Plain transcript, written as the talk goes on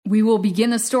We will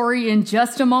begin the story in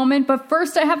just a moment, but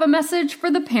first I have a message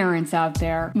for the parents out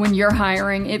there. When you're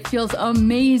hiring, it feels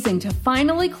amazing to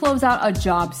finally close out a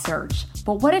job search.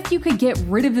 But what if you could get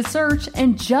rid of the search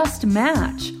and just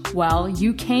match? Well,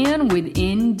 you can with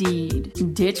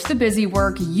Indeed. Ditch the busy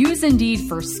work, use Indeed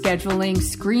for scheduling,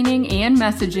 screening, and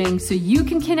messaging so you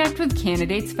can connect with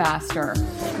candidates faster.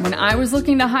 When I was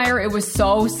looking to hire, it was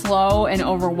so slow and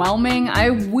overwhelming. I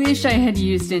wish I had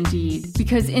used Indeed,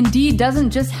 because Indeed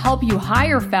doesn't just help you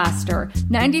hire faster.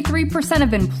 93%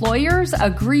 of employers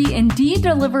agree Indeed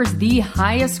delivers the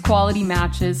highest quality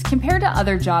matches compared to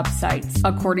other job sites,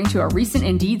 according to a recent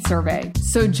Indeed survey.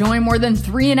 So join more than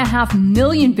 3.5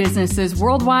 million businesses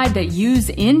worldwide that use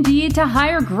Indeed to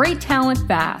hire great talent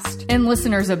fast. And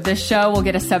listeners of this show will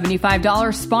get a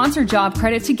 $75 sponsored job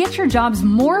credit to get your jobs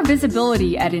more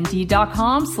visibility at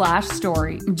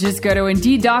Indeed.com/story. Just go to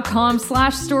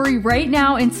Indeed.com/story right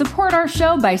now and support our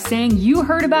show by saying you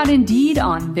heard about Indeed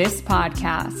on this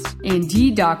podcast.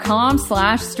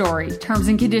 Indeed.com/story. Terms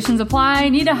and conditions apply.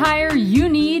 Need to hire? You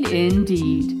need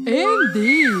Indeed.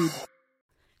 Indeed.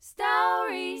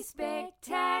 Story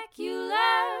Spectacular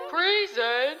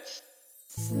presents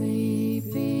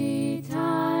Sleepy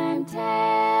Time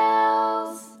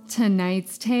Tales.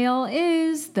 Tonight's tale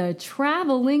is The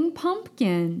Traveling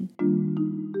Pumpkin.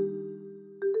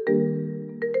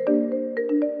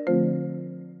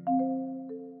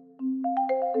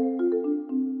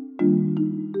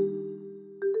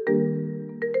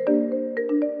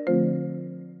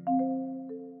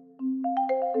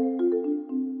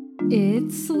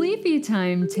 It's Sleepy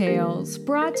Time Tales,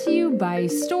 brought to you by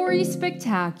Story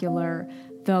Spectacular,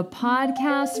 the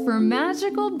podcast for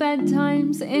magical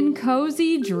bedtimes and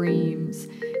cozy dreams.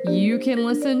 You can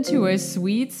listen to a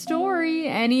sweet story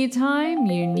anytime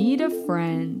you need a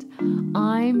friend.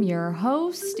 I'm your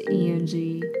host,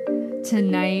 Angie.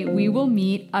 Tonight we will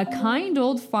meet a kind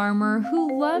old farmer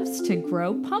who loves to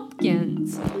grow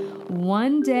pumpkins.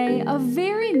 One day, a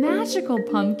very magical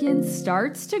pumpkin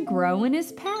starts to grow in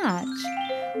his patch.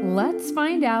 Let's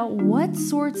find out what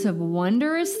sorts of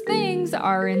wondrous things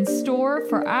are in store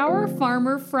for our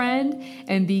farmer friend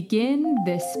and begin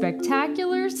this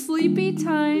spectacular sleepy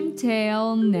time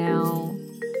tale now.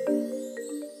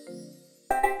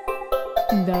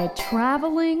 The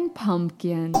Traveling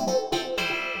Pumpkin.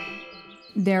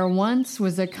 There once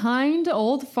was a kind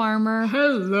old farmer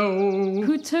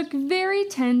who took very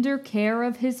tender care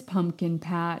of his pumpkin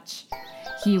patch.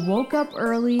 He woke up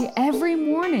early every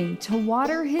morning to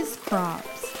water his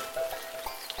crops.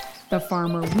 The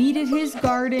farmer weeded his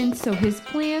garden so his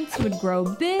plants would grow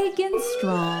big and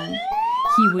strong.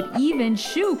 He would even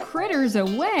shoo critters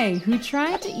away who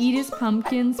tried to eat his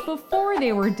pumpkins before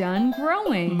they were done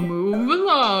growing. Move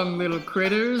along, little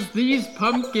critters. These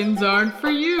pumpkins aren't for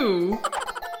you.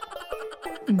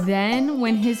 Then,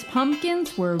 when his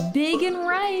pumpkins were big and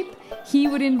ripe, he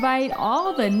would invite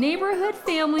all the neighborhood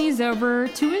families over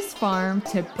to his farm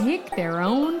to pick their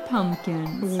own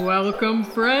pumpkins. Welcome,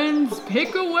 friends.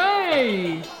 Pick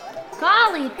away.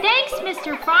 Golly, thanks,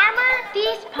 Mr. Farmer.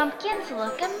 These pumpkins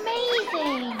look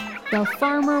amazing. The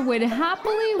farmer would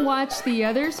happily watch the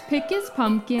others pick his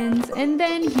pumpkins, and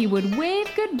then he would wave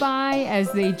goodbye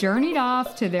as they journeyed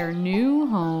off to their new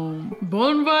home.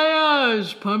 Bon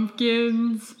voyage,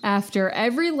 pumpkins. After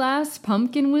every last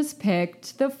pumpkin was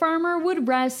picked, the farmer would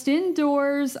rest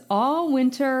indoors all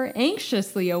winter,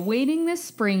 anxiously awaiting the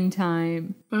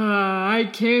springtime. I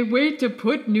can't wait to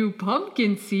put new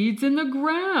pumpkin seeds in the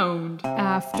ground.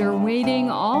 After waiting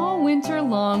all winter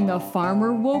long, the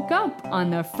farmer woke up on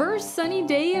the first sunny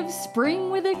day of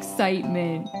spring with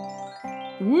excitement.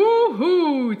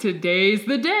 Woohoo! Today's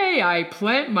the day I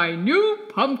plant my new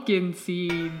pumpkin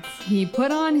seeds. He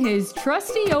put on his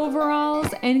trusty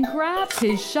overalls and grabbed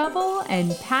his shovel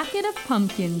and packet of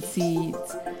pumpkin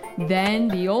seeds. Then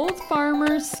the old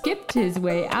farmer skipped his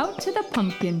way out to the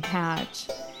pumpkin patch.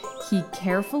 He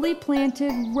carefully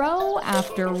planted row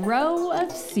after row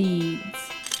of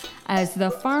seeds. As the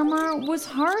farmer was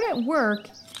hard at work,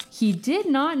 he did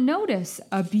not notice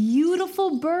a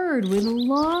beautiful bird with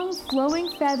long flowing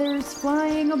feathers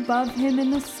flying above him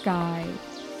in the sky.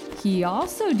 He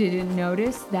also didn't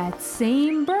notice that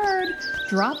same bird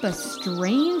drop a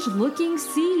strange-looking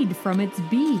seed from its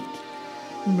beak.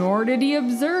 Nor did he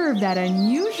observe that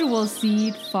unusual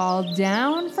seed fall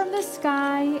down from the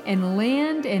sky and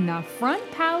land in the front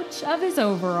pouch of his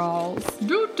overalls.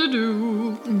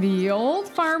 Do-do-do. The old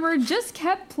farmer just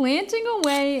kept planting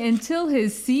away until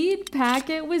his seed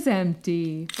packet was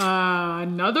empty.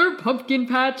 Another pumpkin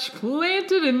patch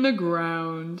planted in the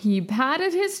ground. He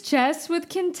patted his chest with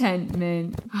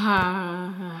contentment.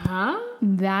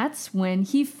 That's when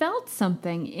he felt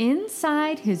something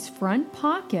inside his front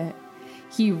pocket.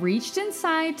 He reached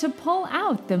inside to pull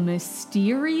out the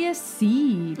mysterious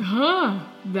seed.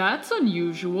 That's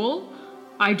unusual.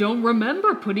 I don't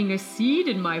remember putting a seed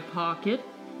in my pocket.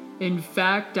 In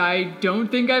fact, I don't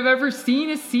think I've ever seen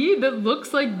a seed that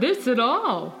looks like this at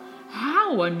all.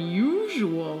 How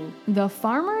unusual. The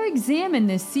farmer examined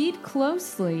the seed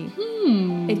closely.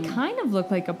 It kind of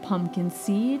looked like a pumpkin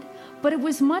seed, but it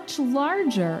was much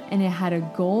larger and it had a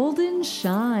golden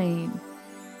shine.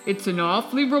 It's an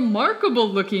awfully remarkable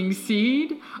looking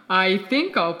seed. I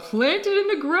think I'll plant it in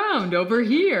the ground over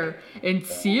here and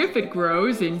see if it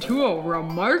grows into a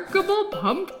remarkable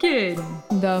pumpkin.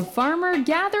 The farmer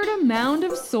gathered a mound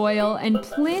of soil and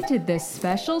planted this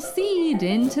special seed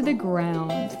into the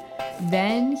ground.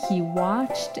 Then he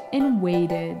watched and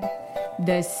waited.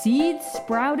 The seed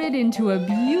sprouted into a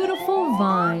beautiful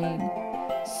vine.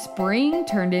 Spring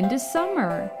turned into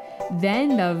summer.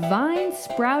 Then the vine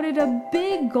sprouted a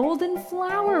big golden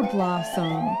flower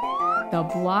blossom. The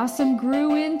blossom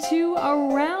grew into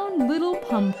a round little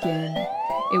pumpkin.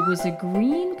 It was a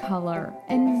green color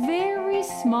and very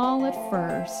small at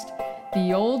first.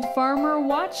 The old farmer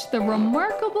watched the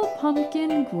remarkable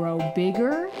pumpkin grow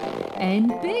bigger and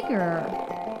bigger.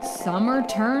 Summer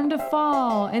turned to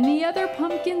fall, and the other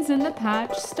pumpkins in the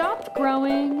patch stopped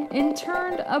growing and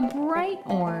turned a bright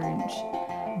orange.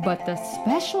 But the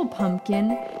special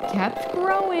pumpkin kept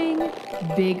growing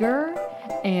bigger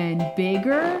and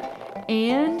bigger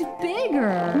and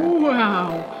bigger.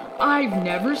 Wow, I've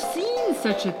never seen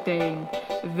such a thing.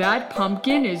 That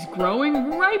pumpkin is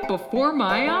growing right before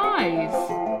my eyes.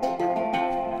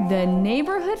 The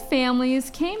neighborhood families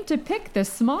came to pick the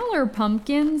smaller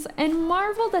pumpkins and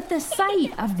marveled at the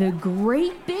sight of the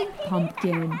great big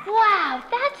pumpkin. Wow,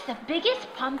 that's the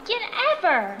biggest pumpkin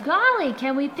ever. Golly,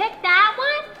 can we pick that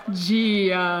one?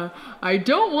 Gee, I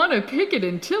don't want to pick it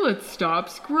until it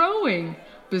stops growing.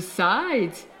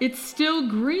 Besides, it's still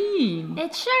green.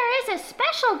 It sure is a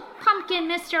special pumpkin,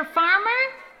 Mr. Farmer.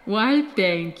 Why,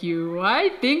 thank you. I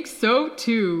think so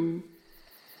too.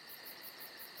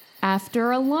 After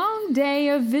a long day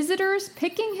of visitors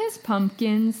picking his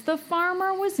pumpkins, the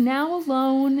farmer was now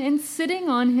alone and sitting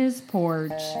on his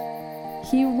porch.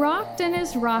 He rocked in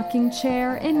his rocking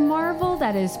chair and marveled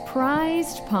at his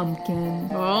prized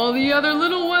pumpkin. All the other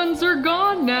little ones are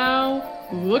gone now.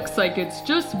 Looks like it's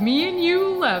just me and you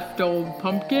left, old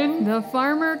pumpkin. The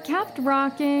farmer kept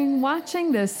rocking,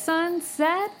 watching the sun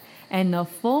set and the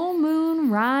full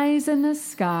moon rise in the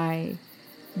sky.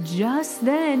 Just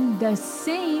then, the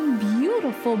same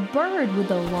beautiful bird with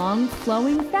the long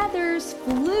flowing feathers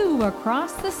flew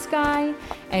across the sky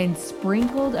and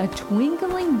sprinkled a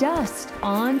twinkling dust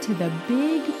onto the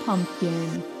big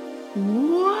pumpkin.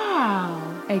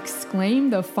 Wow!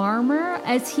 Exclaimed the farmer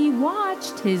as he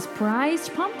watched his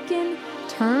prized pumpkin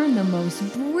turn the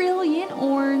most brilliant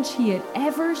orange he had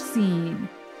ever seen.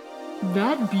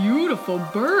 That beautiful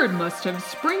bird must have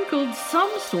sprinkled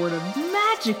some sort of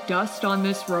magic dust on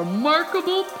this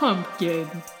remarkable pumpkin.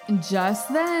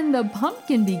 Just then, the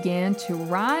pumpkin began to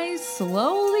rise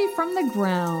slowly from the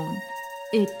ground.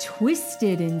 It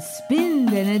twisted and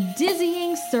spinned in a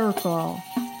dizzying circle.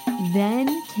 Then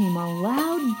came a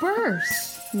loud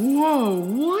burst. Whoa,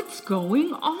 what's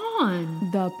going on?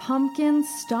 The pumpkin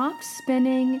stopped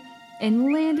spinning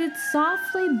and landed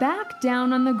softly back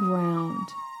down on the ground.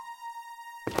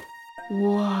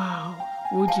 Wow,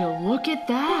 would you look at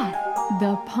that?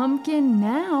 The pumpkin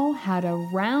now had a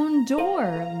round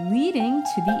door leading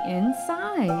to the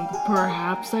inside.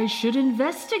 Perhaps I should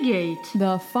investigate.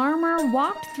 The farmer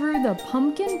walked through the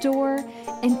pumpkin door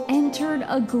and entered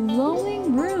a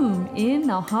glowing room in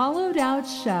the hollowed out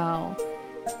shell.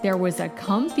 There was a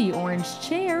comfy orange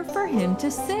chair for him to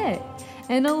sit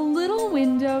and a little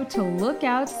window to look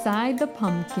outside the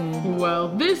pumpkin. Well,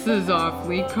 this is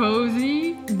awfully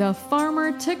cozy. The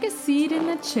farmer took a seat in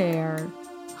the chair.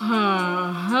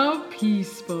 How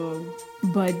peaceful.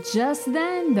 But just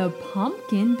then, the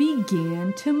pumpkin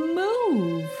began to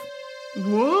move.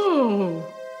 Whoa!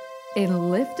 It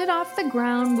lifted off the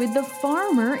ground with the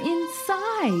farmer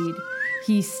inside.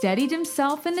 He steadied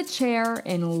himself in the chair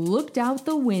and looked out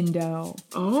the window.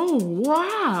 Oh,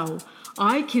 wow!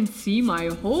 I can see my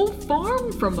whole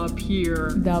farm from up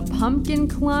here. The pumpkin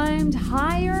climbed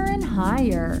higher and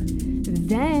higher.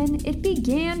 Then it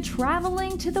began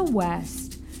traveling to the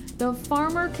west. The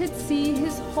farmer could see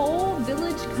his whole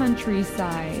village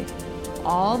countryside.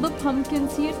 All the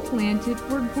pumpkins he had planted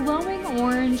were glowing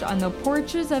orange on the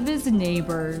porches of his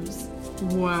neighbors.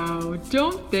 Wow,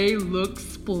 don't they look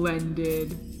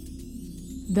splendid?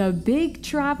 The big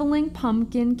traveling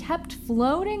pumpkin kept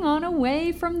floating on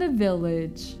away from the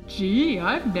village. Gee,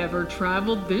 I've never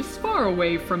traveled this far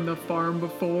away from the farm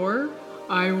before.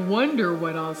 I wonder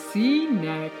what I'll see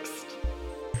next.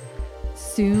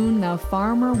 Soon the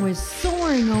farmer was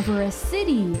soaring over a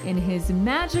city in his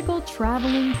magical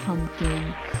traveling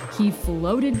pumpkin. He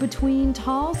floated between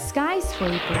tall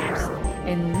skyscrapers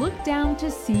and looked down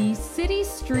to see city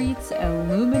streets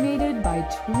illuminated by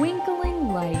twinkling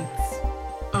lights.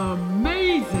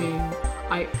 Amazing!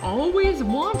 I always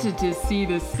wanted to see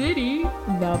the city.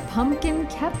 The pumpkin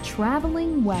kept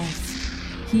traveling west.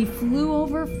 He flew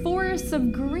over forests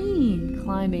of green,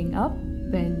 climbing up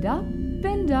and up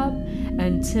and up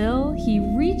until he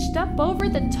reached up over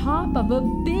the top of a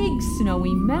big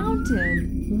snowy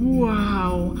mountain.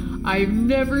 Wow, I've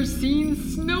never seen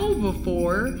snow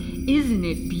before. Isn't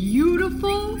it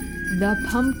beautiful? The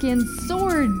pumpkin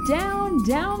soared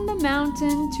down the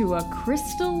mountain to a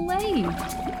crystal lake.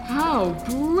 How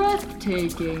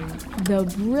breathtaking!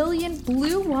 The brilliant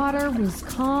blue water was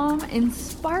calm and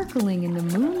sparkling in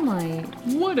the moonlight.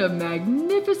 What a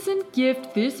magnificent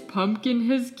gift this pumpkin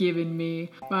has given me.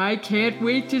 I can't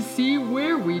wait to see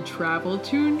where we travel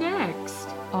to next.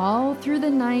 All through the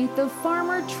night, the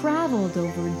farmer traveled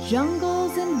over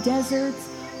jungles and deserts,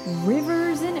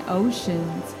 rivers and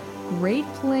oceans, great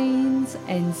plains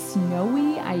and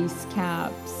snowy ice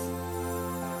caps.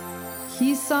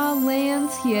 He saw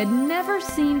lands he had never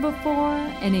seen before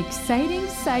and exciting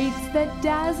sights that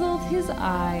dazzled his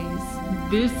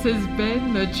eyes. This has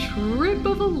been the trip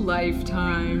of a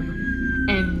lifetime.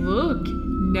 And look,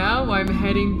 now I'm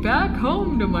heading back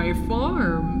home to my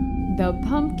farm. The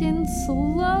pumpkin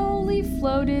slowly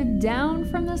floated down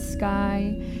from the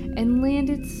sky and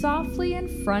landed softly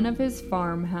in front of his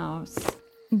farmhouse.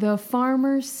 The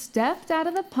farmer stepped out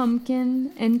of the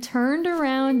pumpkin and turned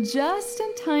around just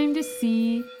in time to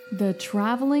see the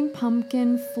traveling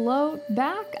pumpkin float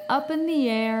back up in the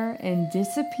air and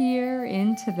disappear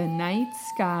into the night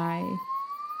sky.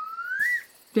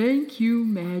 Thank you,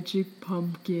 Magic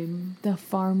Pumpkin, the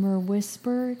farmer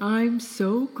whispered. I'm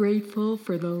so grateful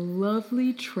for the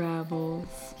lovely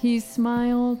travels. He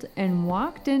smiled and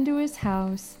walked into his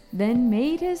house, then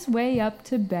made his way up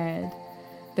to bed.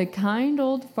 The kind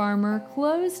old farmer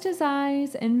closed his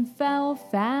eyes and fell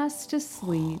fast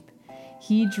asleep.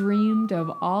 He dreamed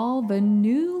of all the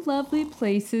new lovely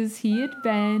places he had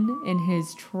been in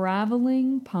his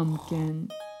traveling pumpkin.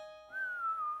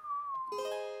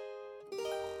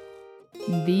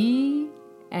 The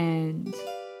end.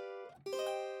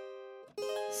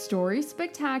 Story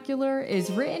Spectacular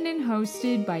is written and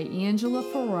hosted by Angela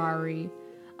Ferrari.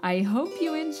 I hope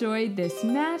you enjoyed this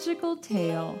magical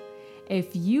tale.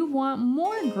 If you want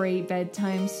more great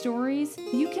bedtime stories,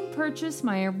 you can purchase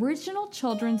my original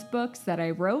children's books that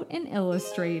I wrote and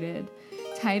illustrated.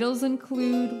 Titles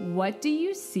include What Do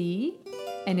You See?,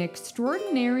 An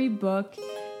Extraordinary Book,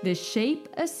 The Shape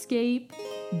Escape,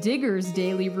 Digger's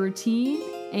Daily Routine,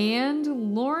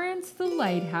 and Lawrence the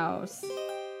Lighthouse.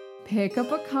 Pick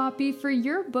up a copy for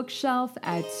your bookshelf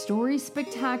at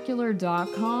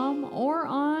StorySpectacular.com or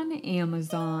on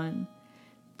Amazon.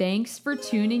 Thanks for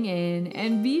tuning in,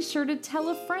 and be sure to tell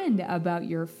a friend about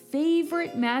your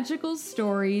favorite magical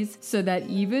stories so that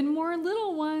even more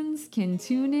little ones can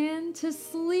tune in to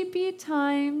Sleepy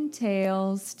Time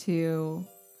Tales too.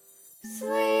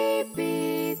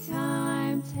 Sleepy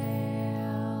Time Tales.